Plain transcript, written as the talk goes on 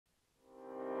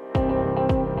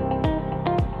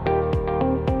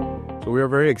So we are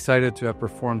very excited to have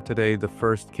performed today the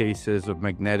first cases of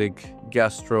magnetic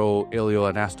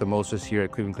gastro-ileal anastomosis here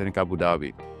at Cleveland Clinic Abu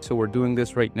Dhabi. So we're doing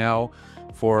this right now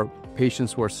for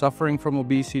patients who are suffering from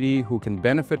obesity, who can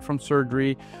benefit from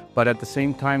surgery, but at the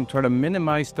same time try to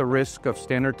minimize the risk of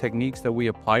standard techniques that we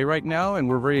apply right now. And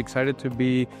we're very excited to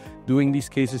be doing these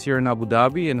cases here in Abu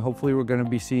Dhabi, and hopefully we're going to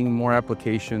be seeing more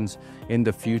applications in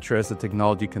the future as the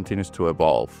technology continues to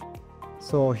evolve.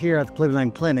 So here at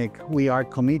Cleveland Clinic, we are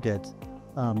committed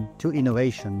to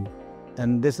innovation,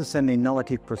 and this is an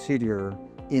innovative procedure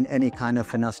in any kind of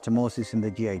anastomosis in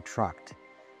the GI tract.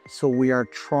 So we are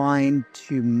trying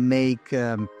to make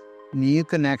a new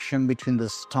connection between the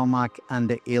stomach and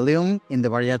the ileum in the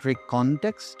bariatric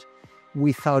context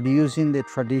without using the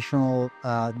traditional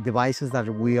devices that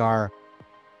we are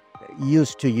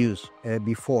used to use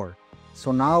before.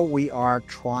 So now we are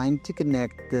trying to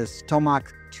connect the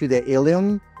stomach to the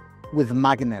ileum with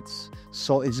magnets.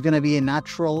 So it's going to be a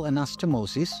natural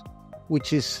anastomosis,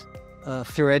 which is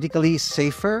theoretically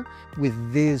safer with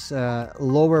this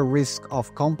lower risk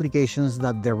of complications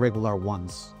than the regular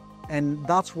ones. And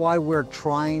that's why we're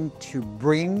trying to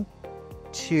bring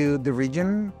to the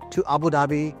region, to Abu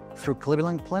Dhabi through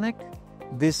Cleveland Clinic,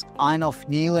 this kind of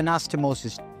new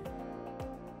anastomosis